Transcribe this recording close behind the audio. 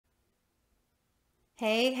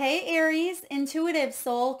Hey, Aries, Intuitive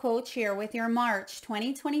Soul Coach here with your March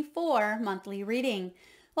 2024 monthly reading.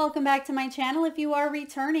 Welcome back to my channel if you are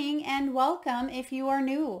returning, and welcome if you are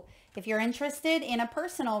new. If you're interested in a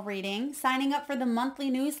personal reading, signing up for the monthly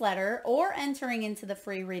newsletter, or entering into the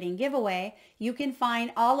free reading giveaway, you can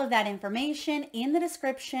find all of that information in the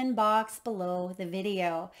description box below the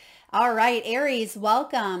video. All right, Aries,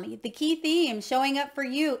 welcome. The key theme showing up for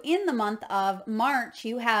you in the month of March,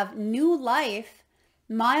 you have new life,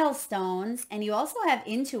 milestones, and you also have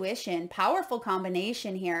intuition. Powerful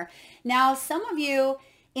combination here. Now, some of you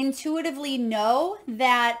intuitively know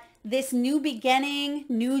that this new beginning,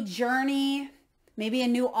 new journey, maybe a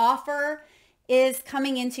new offer is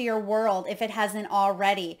coming into your world if it hasn't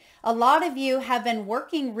already. A lot of you have been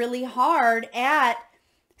working really hard at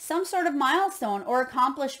some sort of milestone or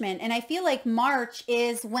accomplishment. And I feel like March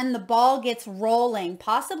is when the ball gets rolling,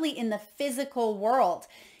 possibly in the physical world.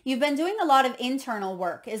 You've been doing a lot of internal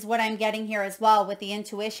work is what I'm getting here as well with the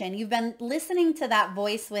intuition. You've been listening to that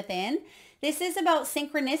voice within. This is about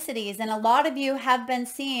synchronicities, and a lot of you have been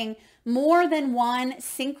seeing more than one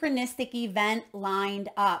synchronistic event lined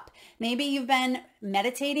up. Maybe you've been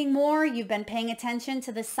meditating more. You've been paying attention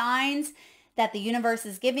to the signs that the universe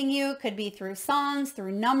is giving you. Could be through songs,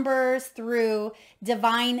 through numbers, through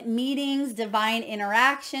divine meetings, divine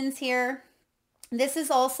interactions here. This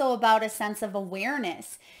is also about a sense of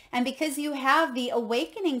awareness. And because you have the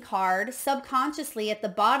awakening card subconsciously at the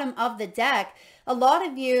bottom of the deck, a lot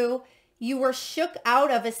of you were shook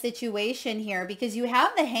out of a situation here because you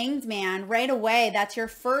have the Hanged Man right away. That's your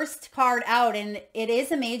first card out, and it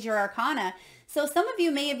is a major arcana. So some of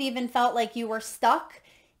you may have even felt like you were stuck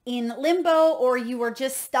in limbo, or you were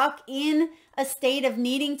just stuck in a state of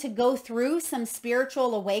needing to go through some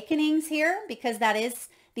spiritual awakenings here, because that is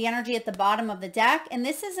the energy at the bottom of the deck. And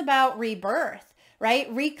this is about rebirth, right?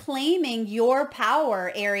 Reclaiming your power,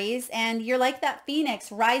 Aries. And you're like that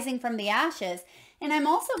phoenix rising from the ashes. And I'm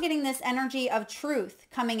also getting this energy of truth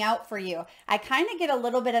coming out for you. I kind of get a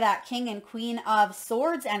little bit of that King and Queen of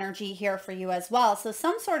Swords energy here for you as well. So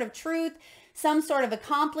some sort of truth, some sort of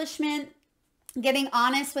accomplishment, getting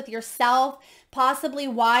honest with yourself. Possibly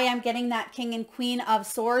why I'm getting that King and Queen of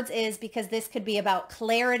Swords is because this could be about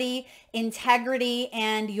clarity, integrity,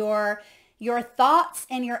 and your thoughts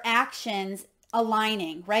and your actions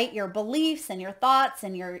aligning, right? Your beliefs and your thoughts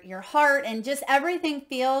and your heart, and just everything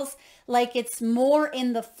feels like it's more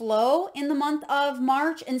in the flow in the month of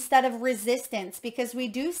March instead of resistance, because we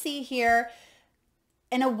do see here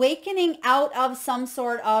an awakening out of some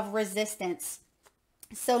sort of resistance.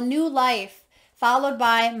 So new life followed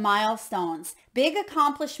by milestones. Big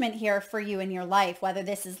accomplishment here for you in your life, whether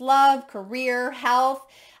this is love, career, health.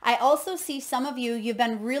 I also see some of you, you've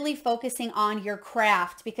been really focusing on your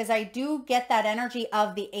craft, because I do get that energy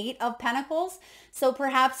of the Eight of Pentacles. So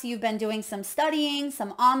perhaps you've been doing some studying,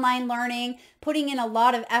 some online learning, putting in a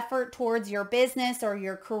lot of effort towards your business or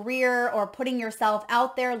your career, or putting yourself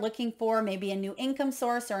out there looking for maybe a new income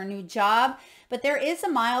source or a new job. But there is a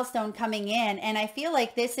milestone coming in, and I feel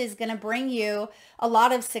like this is going to bring you a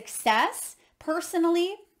lot of success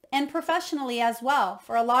personally and professionally as well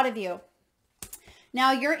for a lot of you.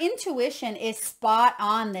 Now, your intuition is spot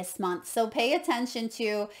on this month, so pay attention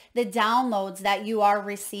to the downloads that you are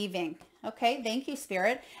receiving. Okay, thank you,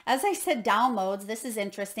 Spirit. As I said, downloads, this is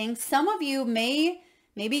interesting. Some of you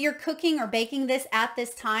maybe you're cooking or baking this at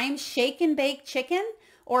this time, shake and bake chicken,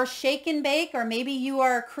 or shake and bake, or maybe you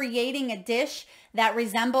are creating a dish that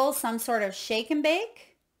resembles some sort of shake and bake.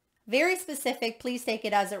 Very specific. Please take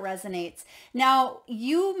it as it resonates. Now,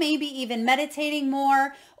 you may be even meditating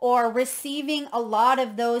more or receiving a lot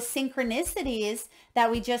of those synchronicities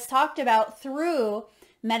that we just talked about through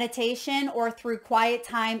meditation or through quiet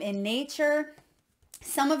time in nature.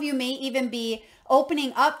 Some of you may even be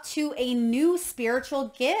opening up to a new spiritual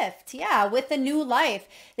gift. Yeah, with a new life.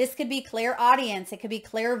 This could be clairaudience. It could be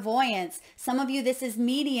clairvoyance. Some of you, this is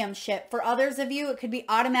mediumship. For others of you, it could be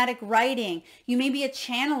automatic writing. You may be a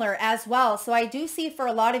channeler as well. So I do see for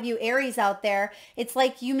a lot of you Aries out there, it's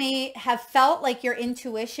like you may have felt like your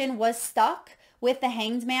intuition was stuck with the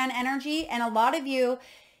Hanged Man energy. And a lot of you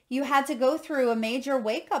had to go through a major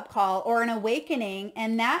wake-up call or an awakening,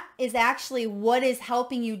 and that is actually what is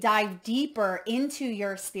helping you dive deeper into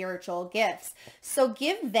your spiritual gifts. So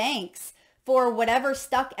give thanks for whatever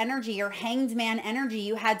stuck energy or Hanged Man energy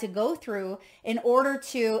you had to go through in order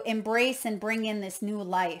to embrace and bring in this new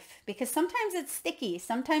life. Because sometimes it's sticky.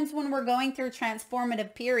 Sometimes when we're going through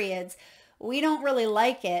transformative periods, we don't really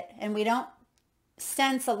like it, and we don't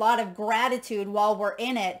sense a lot of gratitude while we're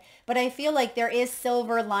in it, but I feel like there is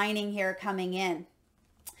silver lining here coming in.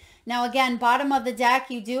 Now, again, bottom of the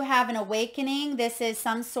deck, you do have an awakening. This is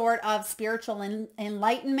some sort of spiritual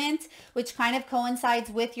enlightenment, which kind of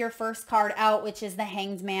coincides with your first card out, which is the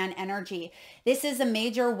Hanged Man energy. This is a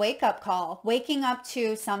major wake-up call, waking up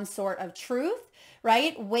to some sort of truth,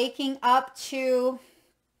 right? Waking up to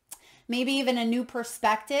maybe even a new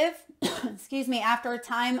perspective, excuse me, after a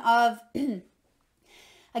time of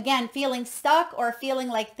again, feeling stuck or feeling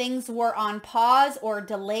like things were on pause or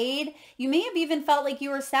delayed. You may have even felt like you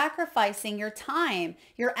were sacrificing your time,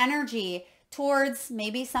 your energy towards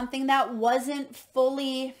maybe something that wasn't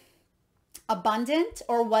fully abundant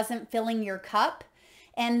or wasn't filling your cup.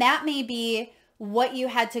 And that may be what you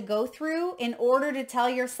had to go through in order to tell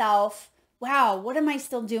yourself, wow, what am I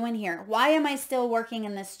still doing here? Why am I still working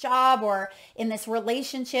in this job or in this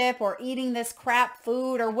relationship or eating this crap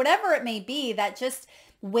food or whatever it may be that just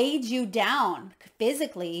weighed you down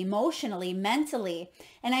physically, emotionally, mentally.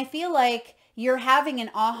 And I feel like you're having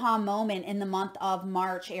an aha moment in the month of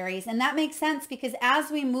March, Aries. And that makes sense because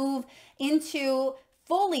as we move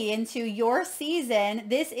fully into your season,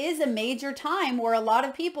 this is a major time where a lot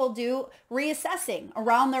of people do reassessing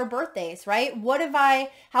around their birthdays, right?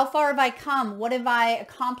 How far have I come? What have I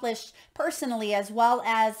accomplished personally as well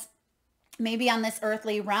as maybe on this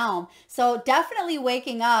earthly realm? So definitely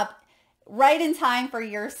waking up right in time for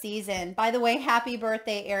your season. By the way, happy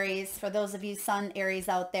birthday, Aries, for those of you Sun Aries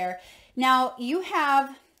out there. Now, you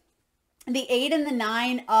have the 8 and the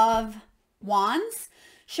 9 of Wands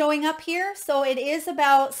showing up here. So it is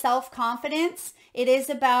about self-confidence. It is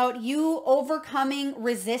about you overcoming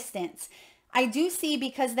resistance. I do see,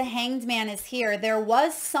 because the Hanged Man is here, there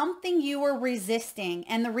was something you were resisting.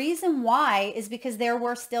 And the reason why is because there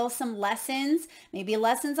were still some lessons, maybe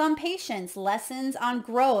lessons on patience, lessons on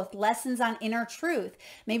growth, lessons on inner truth.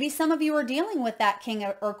 Maybe some of you are dealing with that King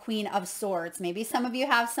or Queen of Swords. Maybe some of you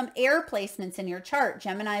have some air placements in your chart,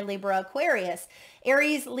 Gemini, Libra, Aquarius.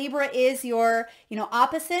 Aries, Libra is your,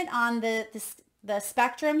 opposite on the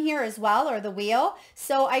spectrum here as well, or the wheel.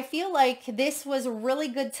 So I feel like this was a really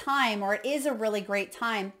good time, or it is a really great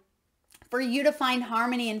time for you to find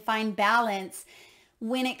harmony and find balance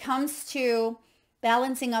when it comes to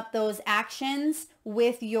balancing up those actions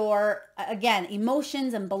with your, again,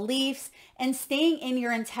 emotions and beliefs and staying in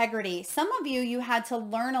your integrity. Some of you had to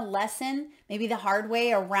learn a lesson, maybe the hard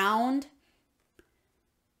way, around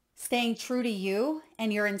staying true to you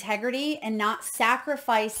and your integrity and not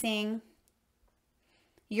sacrificing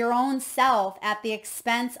your own self at the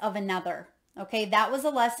expense of another. Okay, that was a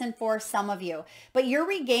lesson for some of you, but you're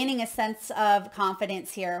regaining a sense of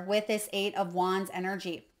confidence here with this 8 of Wands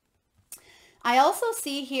energy. I also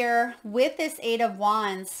see here with this 8 of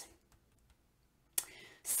Wands,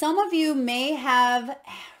 some of you may have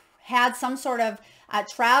had some sort of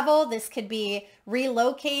travel. This could be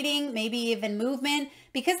relocating, maybe even movement.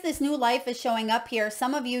 Because this new life is showing up here,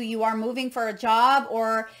 some of you are moving for a job,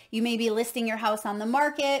 or you may be listing your house on the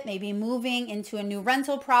market, maybe moving into a new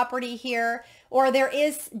rental property here, or there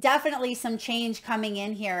is definitely some change coming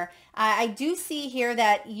in here. I do see here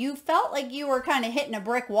that you felt like you were kind of hitting a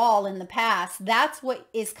brick wall in the past. That's what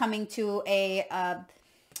is coming to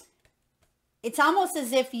it's almost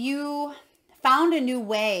as if you found a new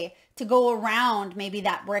way to go around maybe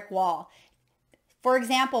that brick wall. For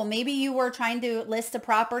example, maybe you were trying to list a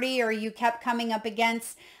property, or you kept coming up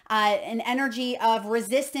against an energy of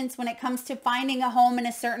resistance when it comes to finding a home in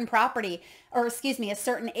a certain property, or excuse me, a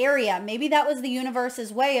certain area. Maybe that was the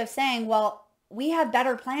universe's way of saying, well, we have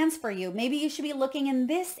better plans for you. Maybe you should be looking in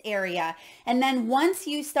this area. And then once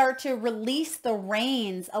you start to release the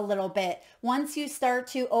reins a little bit, once you start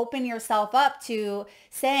to open yourself up to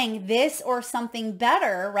saying this or something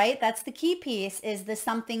better, right? That's the key piece, is the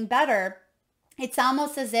something better. It's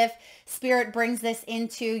almost as if Spirit brings this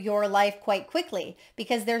into your life quite quickly,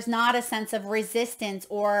 because there's not a sense of resistance,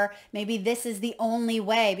 or maybe this is the only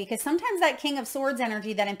way, because sometimes that King of Swords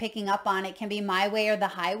energy that I'm picking up on, it can be my way or the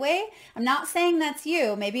highway. I'm not saying that's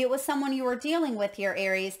you. Maybe it was someone you were dealing with here,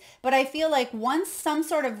 Aries, but I feel like once some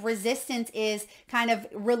sort of resistance is kind of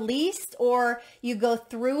released, or you go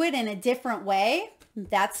through it in a different way,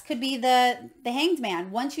 that could be the Hanged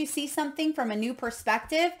Man. Once you see something from a new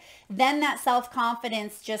perspective, then that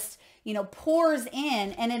self-confidence just, pours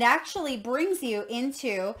in, and it actually brings you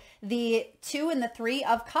into the 2 and the 3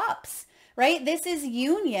 of Cups, right? This is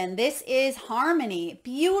union. This is harmony.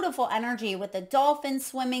 Beautiful energy with the dolphin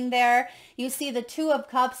swimming there. You see the 2 of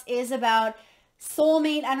Cups is about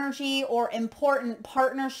soulmate energy or important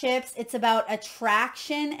partnerships. It's about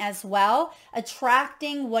attraction as well,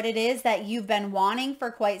 attracting what it is that you've been wanting for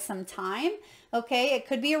quite some time. Okay, it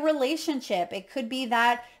could be a relationship. It could be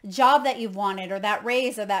that job that you've wanted or that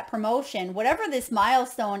raise or that promotion. Whatever this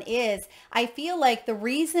milestone is, I feel like the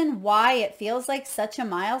reason why it feels like such a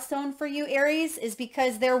milestone for you, Aries, is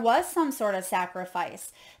because there was some sort of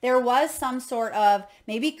sacrifice. There was some sort of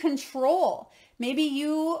maybe control. Maybe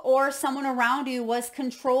you or someone around you was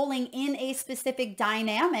controlling in a specific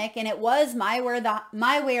dynamic, and it was my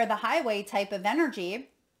way or the highway type of energy.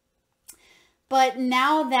 But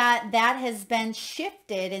now that that has been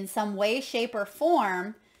shifted in some way, shape, or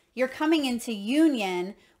form, you're coming into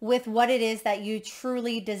union with what it is that you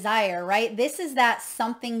truly desire, right? This is that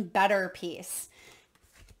something better piece.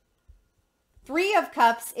 Three of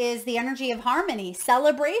Cups is the energy of harmony,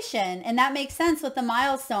 celebration, and that makes sense with the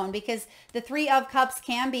milestone because the Three of Cups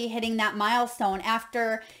can be hitting that milestone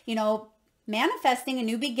after, manifesting a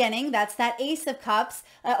new beginning. That's that Ace of Cups,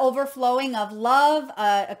 overflowing of love,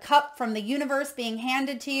 a cup from the universe being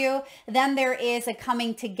handed to you. Then there is a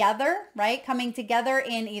coming together, right? Coming together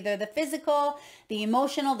in either the physical, the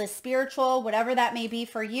emotional, the spiritual, whatever that may be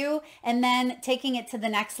for you, and then taking it to the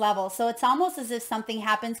next level. So it's almost as if something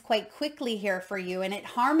happens quite quickly here for you, and it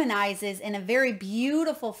harmonizes in a very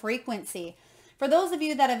beautiful frequency. For those of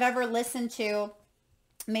you that have ever listened to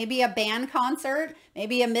maybe a band concert,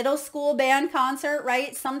 maybe a middle school band concert,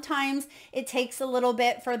 right? Sometimes it takes a little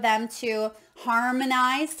bit for them to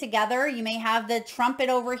harmonize together. You may have the trumpet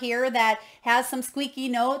over here that has some squeaky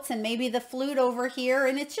notes and maybe the flute over here.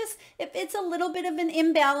 And it's just, it's a little bit of an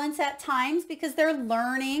imbalance at times because they're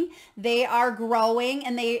learning, they are growing,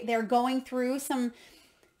 and they're going through some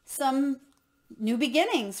new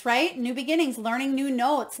beginnings, right? New beginnings, learning new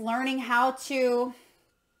notes, learning how to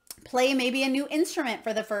play maybe a new instrument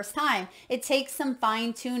for the first time. It takes some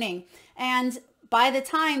fine tuning. And by the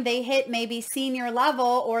time they hit maybe senior level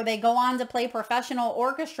or they go on to play professional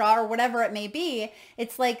orchestra or whatever it may be,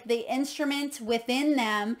 it's like the instrument within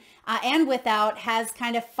them and without has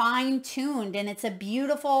kind of fine tuned, and it's a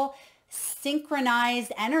beautiful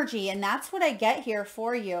synchronized energy. And that's what I get here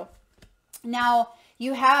for you. Now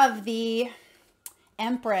you have the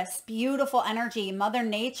Empress, beautiful energy, Mother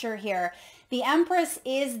Nature here. The Empress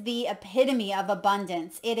is the epitome of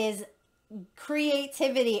abundance. It is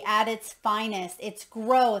creativity at its finest. It's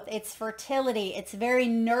growth, it's fertility, it's very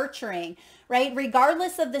nurturing, right?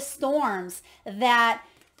 Regardless of the storms that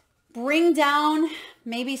bring down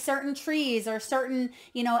maybe certain trees or certain,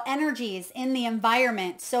 energies in the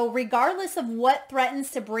environment. So regardless of what threatens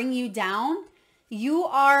to bring you down, you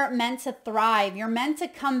are meant to thrive. You're meant to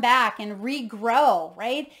come back and regrow,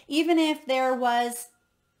 right? Even if there was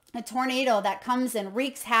a tornado that comes and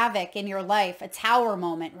wreaks havoc in your life, a tower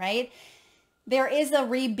moment, right? There is a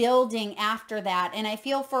rebuilding after that. And I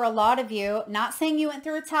feel for a lot of you, not saying you went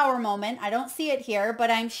through a tower moment, I don't see it here,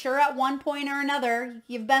 but I'm sure at one point or another,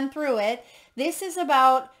 you've been through it. This is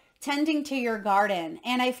about tending to your garden.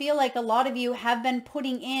 And I feel like a lot of you have been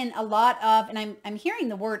putting in a lot of, and I'm hearing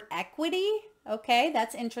the word equity. Okay,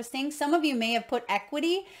 that's interesting. Some of you may have put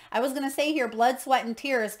equity. I was going to say here blood, sweat, and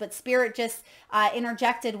tears, but Spirit just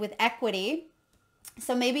interjected with equity.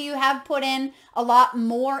 So maybe you have put in a lot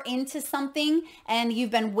more into something and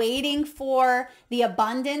you've been waiting for the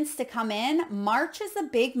abundance to come in. March is a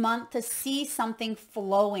big month to see something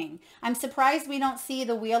flowing. I'm surprised we don't see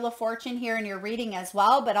the Wheel of Fortune here in your reading as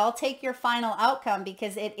well, but I'll take your final outcome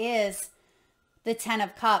because it is the 10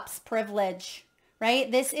 of Cups, privilege.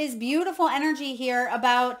 Right? This is beautiful energy here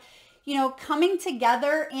about, coming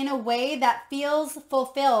together in a way that feels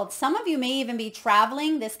fulfilled. Some of you may even be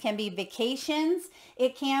traveling. This can be vacations.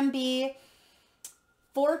 It can be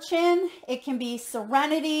fortune. It can be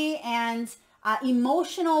serenity and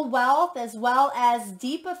emotional wealth, as well as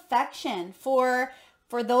deep affection for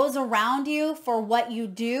those around you, for what you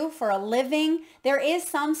do for a living. There is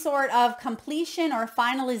some sort of completion or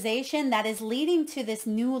finalization that is leading to this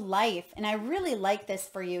new life. And I really like this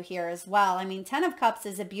for you here as well. I mean, 10 of Cups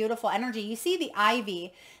is a beautiful energy. You see the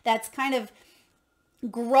ivy that's kind of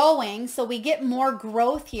growing, so we get more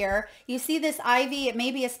growth here. You see this ivy, it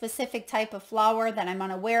may be a specific type of flower that I'm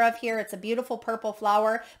unaware of here. It's a beautiful purple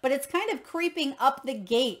flower, but it's kind of creeping up the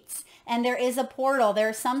gates, and there is a portal.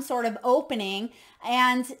 There's some sort of opening,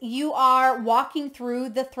 and you are walking through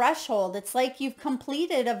the threshold. It's like you've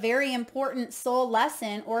completed a very important soul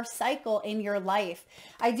lesson or cycle in your life.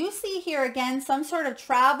 I do see here again some sort of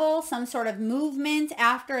travel, some sort of movement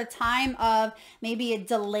after a time of maybe a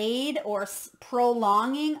delayed or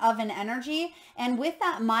prolonging of an energy. And with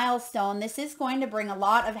that milestone, this is going to bring a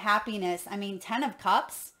lot of happiness. I mean, 10 of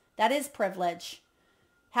Cups, that is privilege.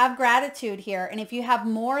 Have gratitude here. And if you have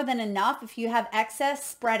more than enough, if you have excess,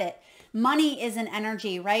 spread it. Money is an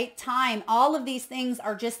energy, right? Time, all of these things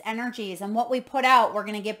are just energies. And what we put out, we're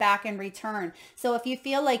going to get back in return. So if you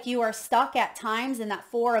feel like you are stuck at times in that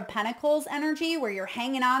Four of Pentacles energy where you're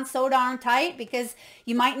hanging on so darn tight because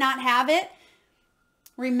you might not have it,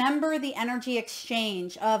 remember the energy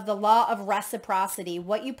exchange of the law of reciprocity.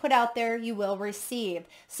 What you put out there, you will receive.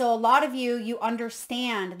 So a lot of you, you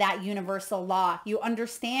understand that universal law. You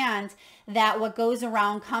understand that what goes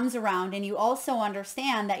around comes around. And you also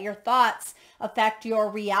understand that your thoughts affect your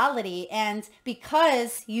reality. And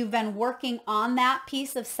because you've been working on that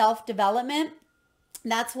piece of self-development,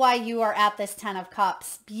 that's why you are at this 10 of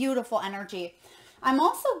Cups. Beautiful energy. I'm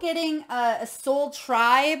also getting a soul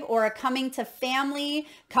tribe or a coming to family,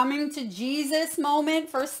 coming to Jesus moment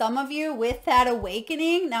for some of you with that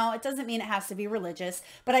awakening. Now, it doesn't mean it has to be religious,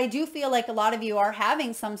 but I do feel like a lot of you are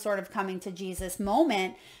having some sort of coming to Jesus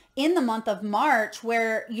moment in the month of March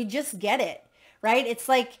where you just get it, right? It's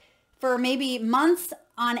like for maybe months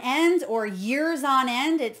on end or years on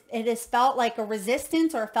end, it has felt like a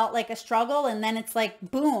resistance or felt like a struggle. And then it's like,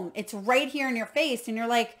 boom, it's right here in your face. And you're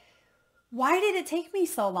like, why did it take me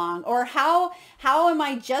so long? Or how am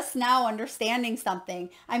I just now understanding something?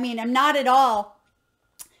 I mean, I'm not at all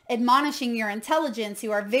admonishing your intelligence.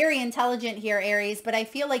 You are very intelligent here, Aries, but I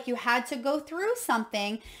feel like you had to go through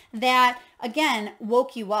something that, again,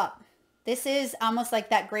 woke you up. This is almost like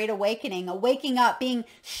that great awakening, a waking up, being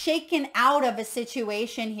shaken out of a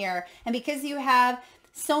situation here. And because you have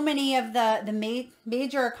so many of the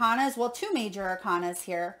major arcanas, well, two major arcanas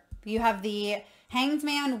here. You have the Hanged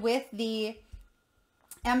Man with the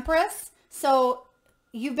Empress. So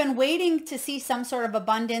you've been waiting to see some sort of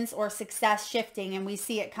abundance or success shifting, and we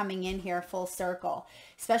see it coming in here full circle,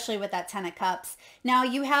 especially with that 10 of Cups. Now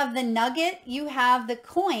you have the nugget, you have the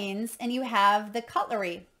coins, and you have the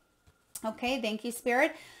cutlery. Okay, thank you,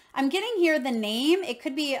 Spirit. I'm getting here the name. It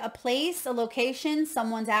could be a place, a location,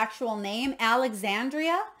 someone's actual name.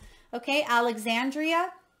 Alexandria. Okay,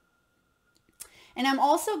 Alexandria. And I'm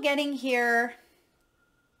also getting here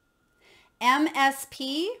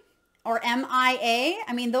MSP or MIA.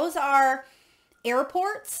 I mean, those are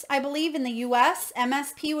airports, I believe, in the US.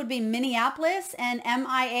 MSP would be Minneapolis, and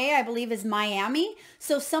MIA, I believe, is Miami.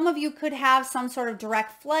 So some of you could have some sort of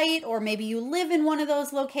direct flight, or maybe you live in one of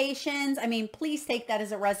those locations. I mean, please take that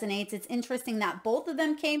as it resonates. It's interesting that both of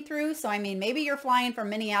them came through. So, I mean, maybe you're flying from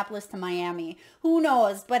Minneapolis to Miami. Who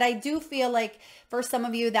knows? But I do feel like for some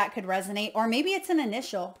of you that could resonate, or maybe it's an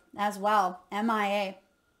initial as well, MIA.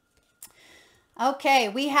 Okay,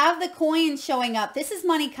 we have the coins showing up. This is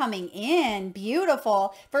money coming in.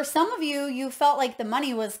 Beautiful. For some of you, you felt like the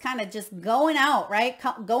money was kind of just going out, right?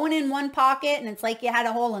 Going in one pocket, and it's like you had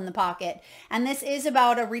a hole in the pocket. And this is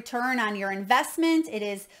about a return on your investment. It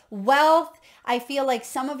is wealth. I feel like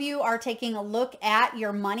some of you are taking a look at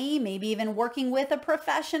your money, maybe even working with a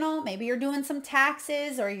professional. Maybe you're doing some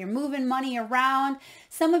taxes or you're moving money around.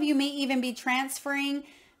 Some of you may even be transferring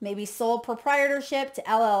maybe sole proprietorship to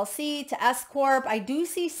LLC, to S Corp. I do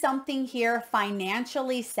see something here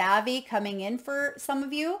financially savvy coming in for some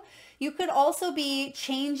of you. You could also be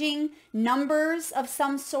changing numbers of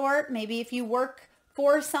some sort. Maybe if you work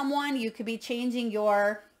for someone, you could be changing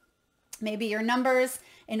maybe your numbers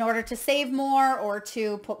in order to save more or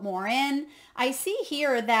to put more in. I see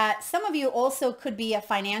here that some of you also could be a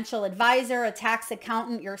financial advisor, a tax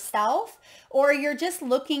accountant yourself, or you're just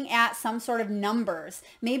looking at some sort of numbers.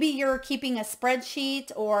 Maybe you're keeping a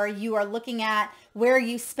spreadsheet, or you are looking at where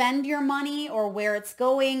you spend your money or where it's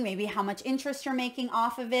going, maybe how much interest you're making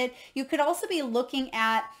off of it. You could also be looking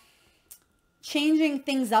at changing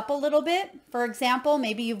things up a little bit. For example,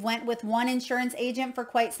 maybe you've went with one insurance agent for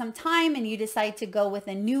quite some time and you decide to go with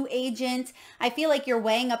a new agent. I feel like you're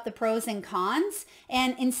weighing up the pros and cons,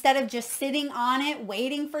 and instead of just sitting on it,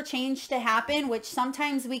 waiting for change to happen, which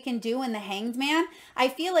sometimes we can do in the Hanged Man, I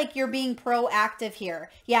feel like you're being proactive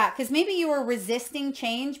here. Yeah, because maybe you were resisting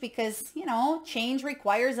change because, you know, change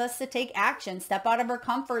requires us to take action, step out of our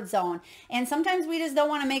comfort zone. And sometimes we just don't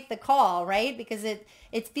want to make the call, right? Because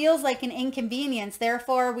it feels like an inconvenience.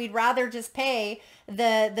 Therefore, we'd rather just pay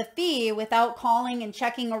the fee without calling and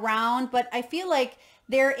checking around. But I feel like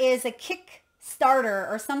there is a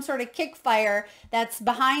Kickstarter or some sort of kick fire that's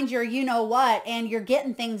behind your you know what, and you're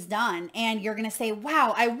getting things done. And you're going to say,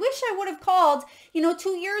 wow, I wish I would have called, 2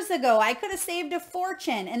 years ago. I could have saved a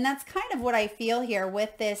fortune. And that's kind of what I feel here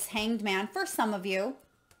with this Hanged Man for some of you.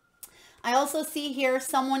 I also see here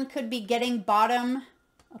someone could be getting bottom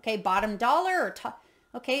dollar or top.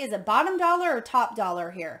 Okay, is it bottom dollar or top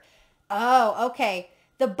dollar here? Oh, okay.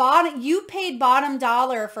 the bottom, you paid bottom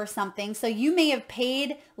dollar for something. So you may have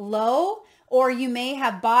paid low, or you may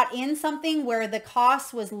have bought in something where the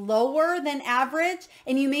cost was lower than average,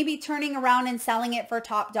 and you may be turning around and selling it for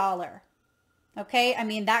top dollar. Okay, I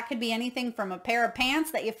mean, that could be anything from a pair of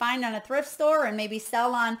pants that you find on a thrift store and maybe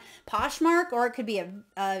sell on Poshmark, or it could be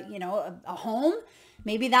a home.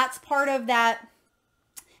 Maybe that's part of that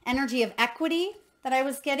energy of equity that I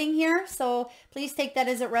was getting here. So please take that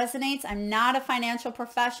as it resonates. I'm not a financial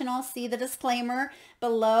professional. See the disclaimer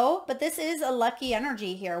below, but this is a lucky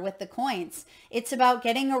energy here with the coins. It's about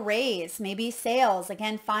getting a raise, maybe sales,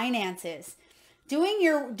 again, finances, doing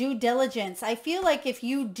your due diligence. I feel like if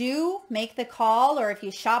you do make the call, or if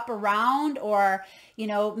you shop around, or,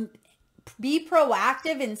 be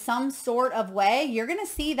proactive in some sort of way, you're going to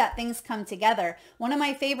see that things come together. One of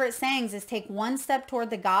my favorite sayings is take one step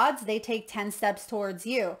toward the gods, they take 10 steps towards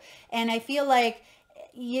you. And I feel like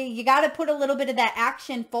you got to put a little bit of that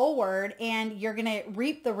action forward, and you're going to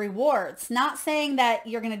reap the rewards. Not saying that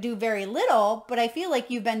you're going to do very little, but I feel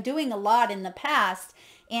like you've been doing a lot in the past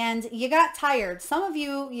and you got tired. Some of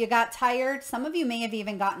you got tired. Some of you may have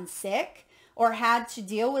even gotten sick or had to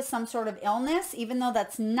deal with some sort of illness, even though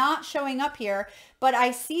that's not showing up here. But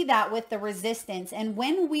I see that with the resistance. And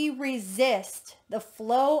when we resist the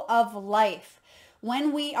flow of life,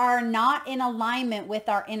 when we are not in alignment with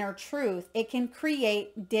our inner truth, it can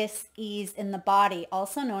create dis-ease in the body,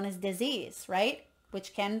 also known as disease, right?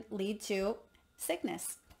 Which can lead to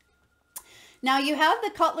sickness. Now you have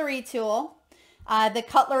the cutlery tool, the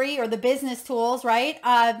cutlery or the business tools, right?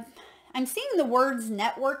 I'm seeing the words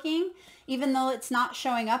networking, even though it's not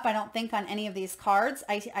showing up, I don't think, on any of these cards.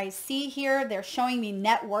 I see here they're showing me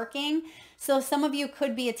networking. So some of you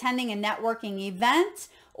could be attending a networking event,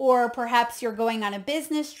 or perhaps you're going on a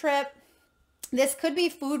business trip. This could be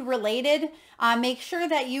food related. Make sure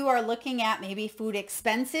that you are looking at maybe food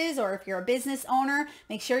expenses, or if you're a business owner,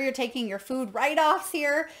 make sure you're taking your food write-offs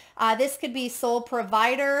here. This could be sole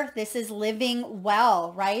provider. This is living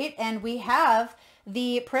well, right? And we have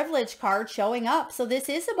the privilege card showing up. So this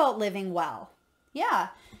is about living well. Yeah,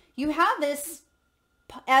 you have this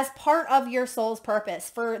as part of your soul's purpose.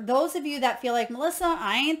 For those of you that feel like, Melissa,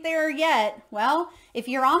 I ain't there yet. Well, if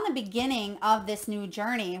you're on the beginning of this new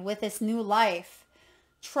journey with this new life,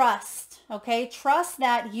 trust, okay? Trust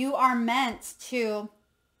that you are meant to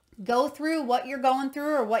go through what you're going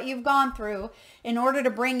through, or what you've gone through, in order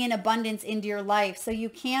to bring in abundance into your life, so you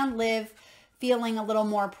can live feeling a little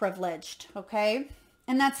more privileged, okay?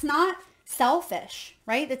 And that's not selfish,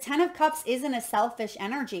 right? The 10 of Cups isn't a selfish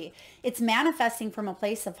energy. It's manifesting from a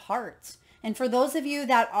place of heart. And for those of you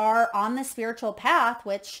that are on the spiritual path,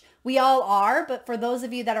 which we all are, but for those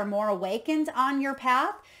of you that are more awakened on your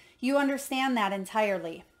path, you understand that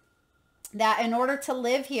entirely. That in order to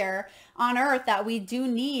live here on earth, that we do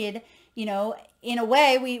need, in a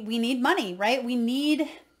way, we need money, right? We need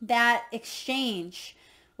that exchange,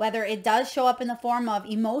 whether it does show up in the form of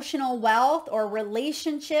emotional wealth, or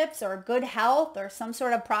relationships, or good health, or some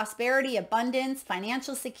sort of prosperity, abundance,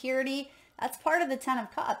 financial security. That's part of the 10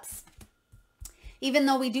 of Cups. Even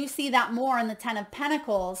though we do see that more in the 10 of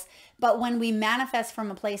Pentacles, but when we manifest from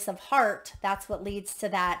a place of heart, that's what leads to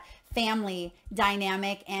that family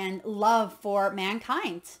dynamic and love for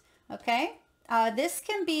mankind, okay? This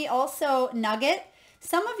can be also nugget.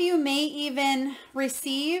 Some of you may even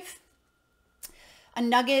receive a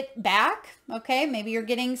nugget back, okay? Maybe you're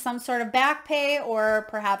getting some sort of back pay, or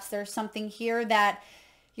perhaps there's something here that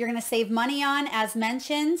you're going to save money on, as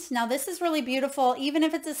mentioned. Now, this is really beautiful. Even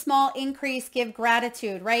if it's a small increase, give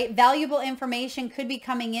gratitude, right? Valuable information could be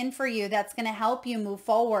coming in for you that's going to help you move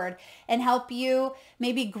forward and help you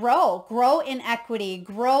maybe grow in equity,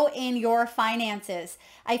 grow in your finances.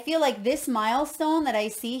 I feel like this milestone that I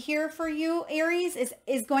see here for you, Aries,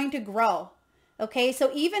 is going to grow. Okay, so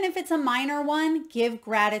even if it's a minor one, give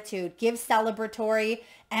gratitude, give celebratory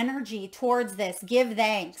energy towards this, give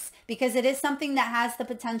thanks, because it is something that has the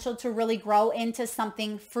potential to really grow into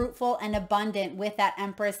something fruitful and abundant with that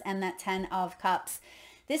Empress and that 10 of Cups.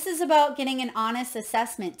 This is about getting an honest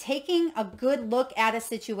assessment, taking a good look at a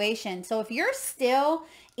situation. So if you're still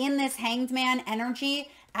in this Hanged Man energy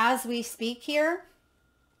as we speak here,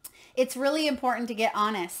 it's really important to get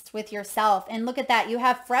honest with yourself. And look at that. You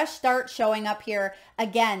have fresh start showing up here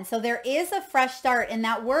again. So there is a fresh start, and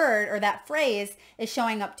that word or that phrase is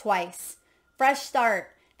showing up twice. Fresh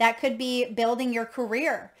start. That could be building your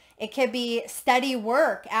career. It could be steady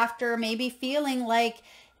work after maybe feeling like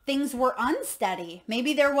things were unsteady.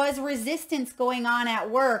 Maybe there was resistance going on at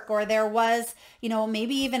work, or there was,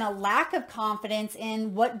 maybe even a lack of confidence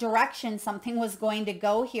in what direction something was going to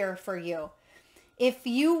go here for you. if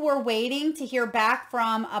you were waiting to hear back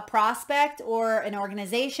from a prospect or an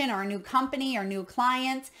organization or a new company or new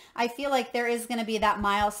client, I feel like there is going to be that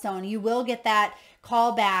milestone. You will get that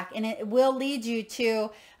call back, and it will lead you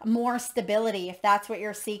to more stability if that's what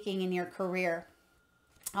you're seeking in your career.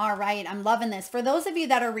 All right, I'm loving this. For those of you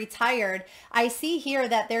that are retired, I see here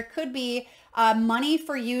that there could be money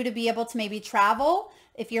for you to be able to maybe travel.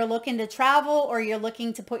 If you're looking to travel or you're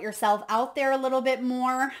looking to put yourself out there a little bit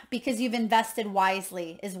more because you've invested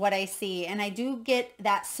wisely is what I see. And I do get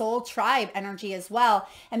that soul tribe energy as well.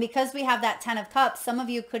 And because we have that 10 of Cups, some of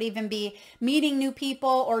you could even be meeting new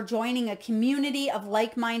people or joining a community of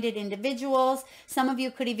like-minded individuals. Some of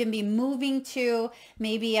you could even be moving to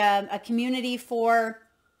maybe a community for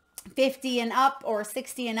 50 and up or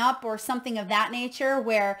 60 and up or something of that nature,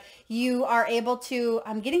 where you are able to,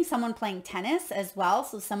 I'm getting someone playing tennis as well.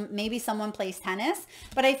 So maybe someone plays tennis,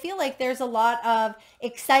 but I feel like there's a lot of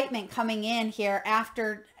excitement coming in here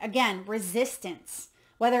after, again, resistance.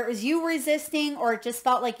 Whether it was you resisting or it just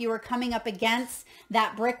felt like you were coming up against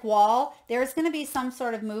that brick wall, there's going to be some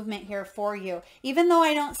sort of movement here for you. Even though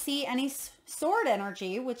I don't see any sword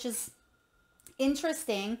energy, which is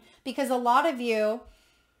interesting because a lot of you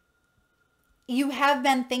have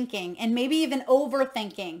been thinking and maybe even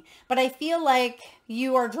overthinking, but I feel like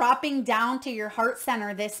you are dropping down to your heart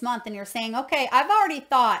center this month and you're saying, okay, I've already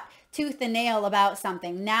thought tooth and nail about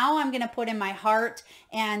something. Now I'm going to put in my heart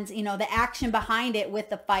and, the action behind it with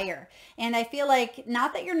the fire. And I feel like,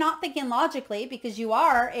 not that you're not thinking logically, because you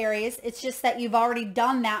are, Aries, it's just that you've already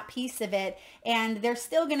done that piece of it. And there's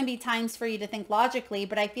still going to be times for you to think logically,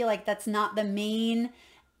 but I feel like that's not the main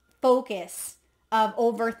focus of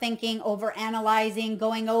overthinking, overanalyzing,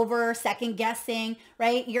 going over, second guessing,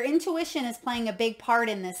 right? Your intuition is playing a big part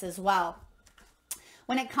in this as well.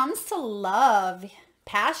 When it comes to love,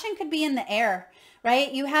 passion could be in the air,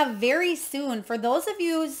 right? You have very soon, for those of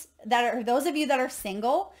you that are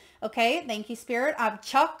single, okay, thank you, Spirit.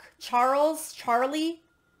 Chuck, Charles, Charlie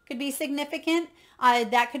could be significant.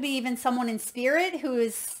 That could be even someone in spirit who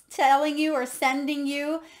is telling you or sending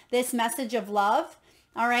you this message of love.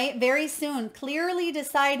 All right, very soon, clearly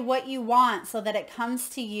decide what you want so that it comes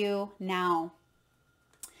to you now.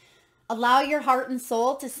 Allow your heart and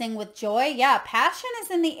soul to sing with joy. Yeah, passion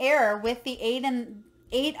is in the air with the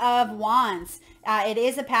Eight of Wands. It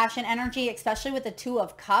is a passion energy, especially with the Two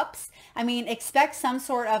of Cups. I mean, expect some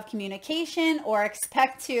sort of communication or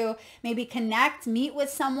expect to maybe connect, meet with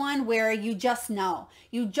someone where you just know.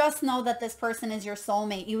 You just know that this person is your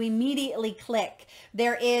soulmate. You immediately click.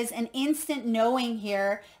 There is an instant knowing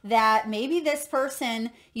here that maybe this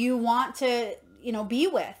person you want to, be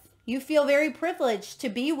with. You feel very privileged to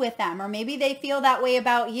be with them, or maybe they feel that way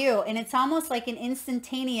about you. And it's almost like an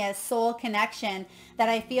instantaneous soul connection that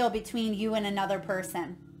I feel between you and another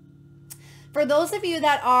person. For those of you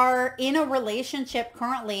that are in a relationship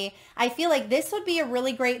currently, I feel like this would be a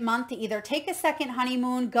really great month to either take a second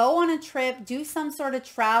honeymoon, go on a trip, do some sort of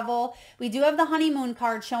travel. We do have the honeymoon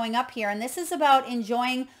card showing up here, and this is about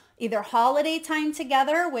enjoying either holiday time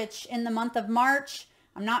together, which in the month of March,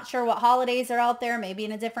 I'm not sure what holidays are out there, maybe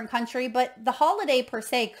in a different country, but the holiday per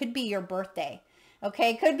se could be your birthday.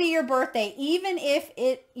 Okay, could be your birthday. Even if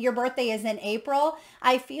your birthday is in April,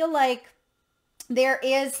 I feel like there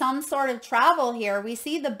is some sort of travel here. We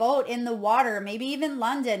see the boat in the water, maybe even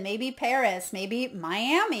London, maybe Paris, maybe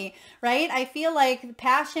Miami, right? I feel like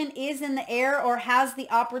passion is in the air or has the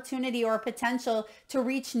opportunity or potential to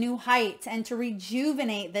reach new heights and to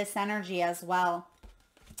rejuvenate this energy as well.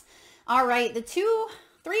 All right, the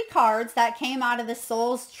three cards that came out of the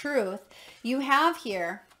Soul's Truth you have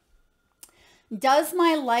here. Does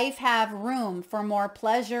my life have room for more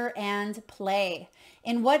pleasure and play?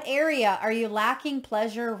 In what area are you lacking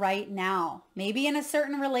pleasure right now? Maybe in a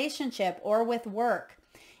certain relationship or with work.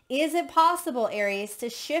 Is it possible, Aries, to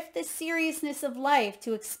shift the seriousness of life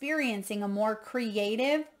to experiencing a more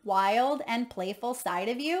creative, wild, and playful side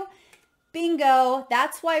of you? Bingo.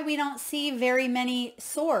 That's why we don't see very many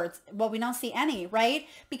swords. Well, we don't see any, right?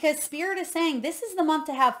 Because Spirit is saying this is the month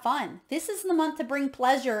to have fun. This is the month to bring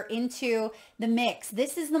pleasure into the mix.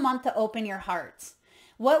 This is the month to open your heart.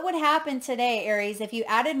 What would happen today, Aries, if you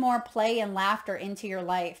added more play and laughter into your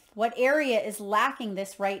life? What area is lacking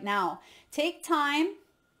this right now? Take time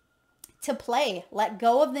to play. Let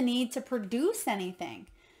go of the need to produce anything.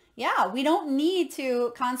 Yeah, we don't need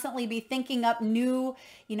to constantly be thinking up new,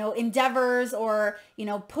 endeavors or,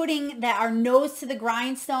 putting our nose to the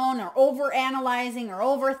grindstone or over analyzing or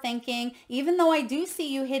overthinking. Even though I do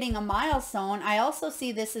see you hitting a milestone, I also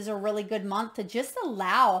see this as a really good month to just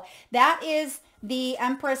allow. That is the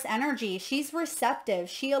Empress energy. She's receptive.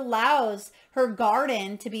 She allows her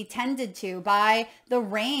garden to be tended to by the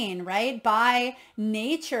rain, right? By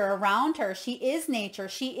nature around her. She is nature.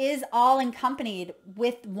 She is all accompanied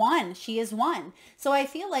with one. She is one. So I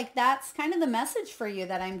feel like that's kind of the message for you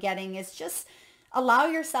that I'm getting, is just allow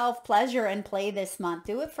yourself pleasure and play this month.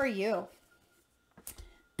 Do it for you.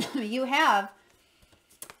 You have,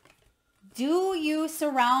 do you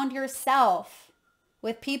surround yourself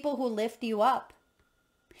with people who lift you up?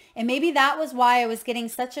 And maybe that was why I was getting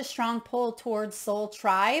such a strong pull towards soul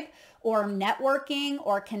tribe or networking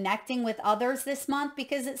or connecting with others this month,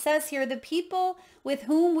 because it says here, the people with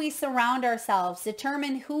whom we surround ourselves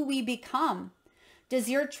determine who we become. Does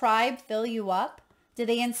your tribe fill you up? Do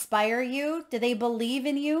they inspire you? Do they believe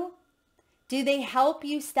in you? Do they help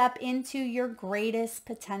you step into your greatest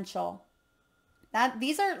potential?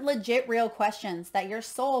 These are legit real questions that your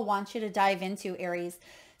soul wants you to dive into, Aries.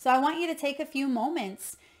 So I want you to take a few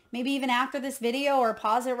moments, maybe even after this video, or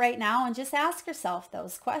pause it right now and just ask yourself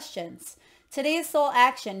those questions. Today's soul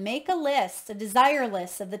action: make a list, a desire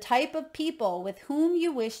list of the type of people with whom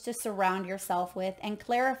you wish to surround yourself with, and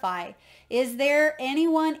clarify, is there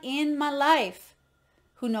anyone in my life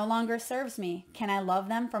who no longer serves me? Can I love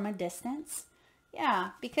them from a distance? Yeah,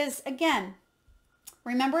 because again,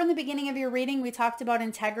 remember in the beginning of your reading, we talked about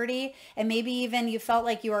integrity, and maybe even you felt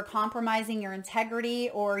like you were compromising your integrity,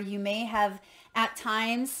 or you may have at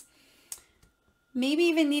times maybe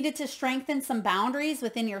even needed to strengthen some boundaries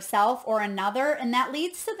within yourself or another. And that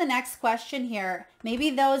leads to the next question here.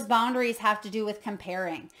 Maybe those boundaries have to do with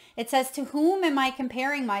comparing. It says, to whom am I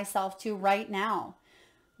comparing myself to right now?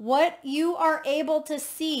 What you are able to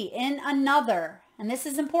see in another, and this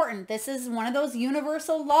is important, this is one of those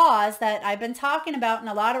universal laws that I've been talking about in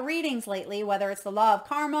a lot of readings lately, whether it's the law of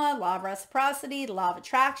karma, law of reciprocity, the law of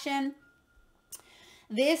attraction.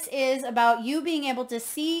 This is about you being able to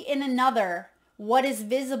see in another what is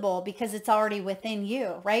visible because it's already within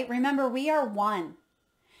you, right? Remember, we are one.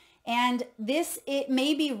 And this, it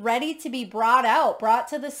may be ready to be brought out, brought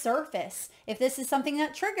to the surface, if this is something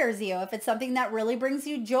that triggers you, if it's something that really brings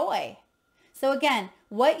you joy. So again,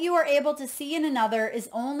 what you are able to see in another is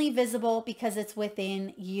only visible because it's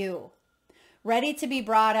within you. Ready to be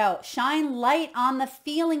brought out. Shine light on the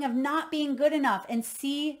feeling of not being good enough and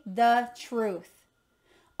see the truth.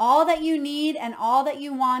 All that you need and all that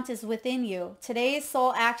you want is within you. Today's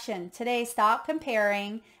soul action. Today, stop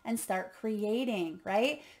comparing and start creating,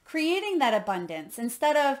 right? Creating that abundance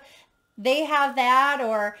instead of they have that,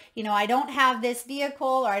 or, you know, I don't have this vehicle,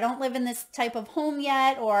 or I don't live in this type of home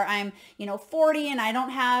yet, or I'm, 40 and I don't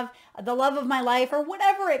have the love of my life, or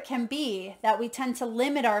whatever it can be, that we tend to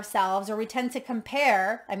limit ourselves or we tend to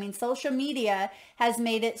compare. I mean, social media has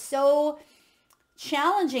made it so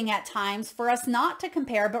challenging at times for us not to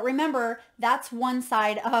compare, but remember, that's one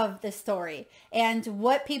side of the story, and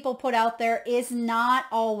what people put out there is not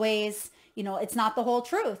always, it's not the whole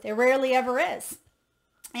truth. It rarely ever is.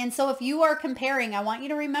 And so if you are comparing, I want you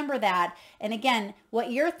to remember that. And again,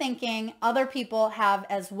 what you're thinking, other people have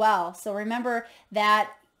as well. So remember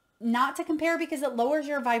that, not to compare, because it lowers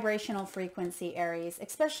your vibrational frequency, Aries.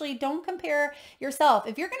 Especially don't compare yourself.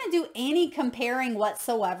 If you're going to do any comparing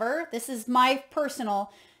whatsoever, this is my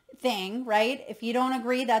personal thing, right? If you don't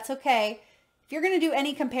agree, that's okay. If you're going to do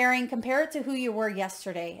any comparing, compare it to who you were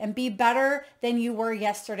yesterday and be better than you were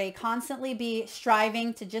yesterday. Constantly be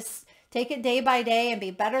striving to just take it day by day and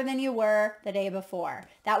be better than you were the day before.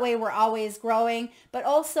 That way we're always growing. But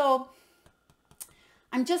also,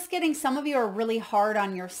 I'm just getting some of you are really hard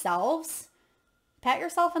on yourselves. Pat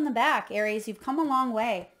yourself on the back, Aries. You've come a long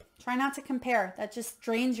way. Try not to compare. That just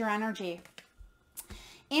drains your energy.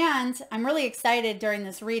 And I'm really excited during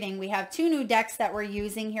this reading. We have 2 new decks that we're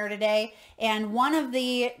using here today. And one of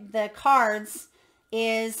the cards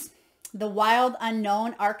is the Wild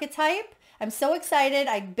Unknown archetype. I'm so excited.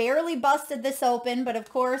 I barely busted this open, but of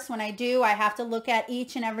course, when I do, I have to look at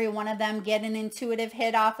each and every one of them, get an intuitive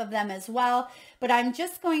hit off of them as well. But I'm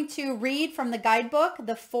just going to read from the guidebook,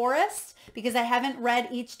 The Forest, because I haven't read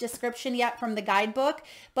each description yet from the guidebook.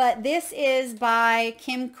 But this is by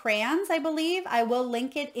Kim Kranz, I believe. I will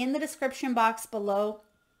link it in the description box below.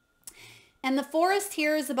 And the forest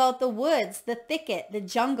here is about the woods, the thicket, the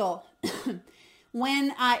jungle.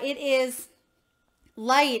 When it is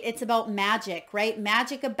light, it's about magic, right?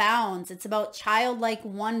 Magic abounds. It's about childlike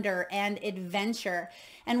wonder and adventure.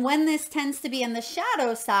 And when this tends to be in the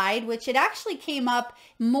shadow side, which it actually came up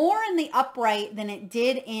more in the upright than it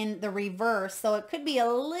did in the reverse, so it could be a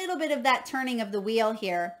little bit of that turning of the wheel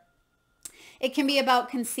here. It can be about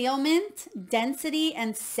concealment, density,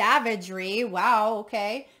 and savagery. Wow,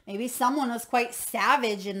 okay. Maybe someone was quite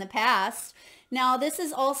savage in the past. Now, this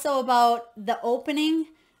is also about the opening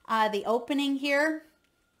here,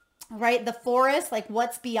 right? The forest, like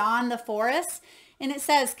what's beyond the forest. And it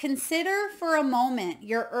says, consider for a moment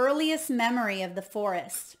your earliest memory of the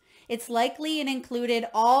forest. It's likely it included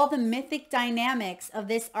all the mythic dynamics of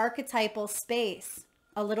this archetypal space.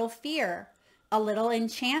 A little fear, a little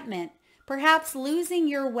enchantment, perhaps losing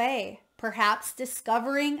your way, perhaps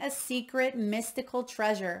discovering a secret mystical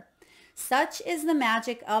treasure. Such is the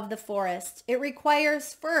magic of the forest. It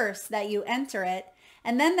requires first that you enter it,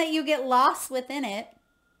 and then that you get lost within it.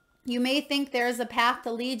 You may think there is a path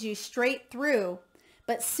to lead you straight through,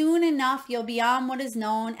 but soon enough you'll be on what is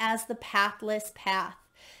known as the pathless path.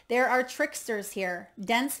 There are tricksters here,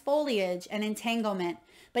 dense foliage and entanglement,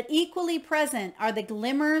 but equally present are the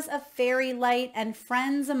glimmers of fairy light and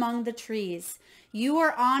friends among the trees. You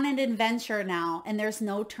are on an adventure now, and there's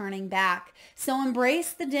no turning back. So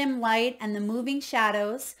embrace the dim light and the moving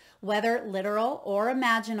shadows, whether literal or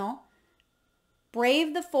imaginal.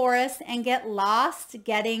 Brave the forest and get lost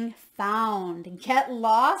getting found. Get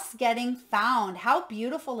lost getting found. How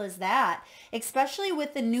beautiful is that? Especially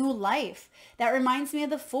with the new life. That reminds me of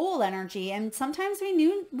the Fool energy. And sometimes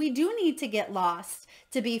we do need to get lost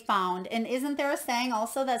to be found. And isn't there a saying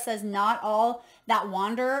also that says not all that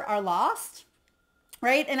wander are lost?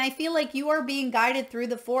 Right? And I feel like you are being guided through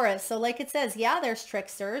the forest. So like it says, yeah, there's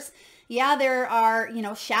tricksters. Yeah, there are,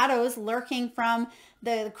 shadows lurking from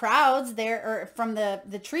the crowds there, or from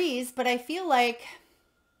the trees. But I feel like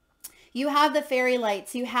you have the fairy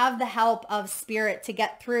lights. You have the help of spirit to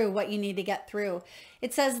get through what you need to get through.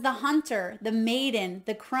 It says the hunter, the maiden,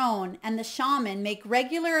 the crone, and the shaman make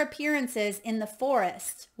regular appearances in the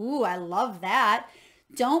forest. Ooh, I love that.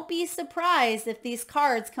 Don't be surprised if these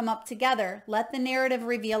cards come up together. Let the narrative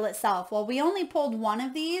reveal itself. Well, we only pulled one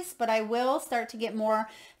of these, but I will start to get more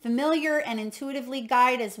familiar and intuitively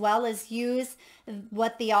guide as well as use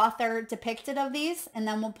what the author depicted of these. And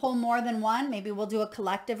then we'll pull more than one. Maybe we'll do a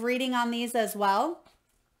collective reading on these as well.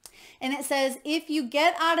 And it says, if you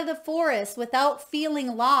get out of the forest without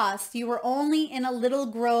feeling lost, you are only in a little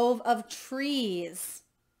grove of trees.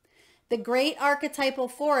 The great archetypal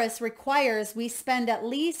forest requires we spend at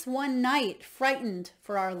least one night frightened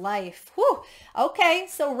for our life. Whew. Okay,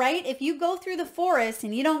 so right, if you go through the forest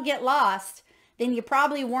and you don't get lost, then you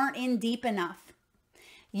probably weren't in deep enough.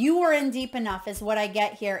 You were in deep enough is what I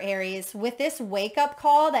get here, Aries. With this wake-up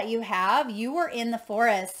call that you have, you were in the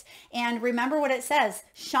forest. And remember what it says,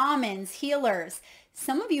 shamans, healers.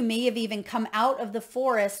 Some of you may have even come out of the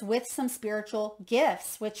forest with some spiritual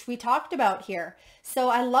gifts, which we talked about here. So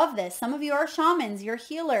I love this. Some of you are shamans, you're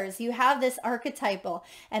healers, you have this archetypal,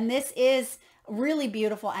 and this is really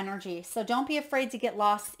beautiful energy. So don't be afraid to get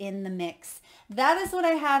lost in the mix. That is what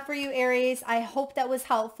I have for you, Aries. I hope that was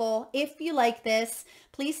helpful. If you like this,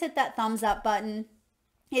 please hit that thumbs up button.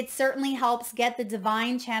 It certainly helps get the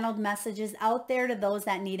divine channeled messages out there to those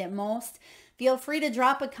that need it most. Feel free to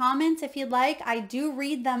drop a comment if you'd like. I do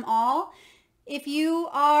read them all. If you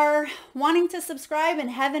are wanting to subscribe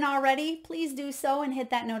and haven't already, please do so and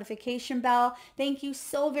hit that notification bell. Thank you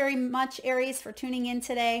so very much, Aries, for tuning in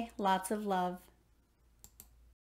today. Lots of love.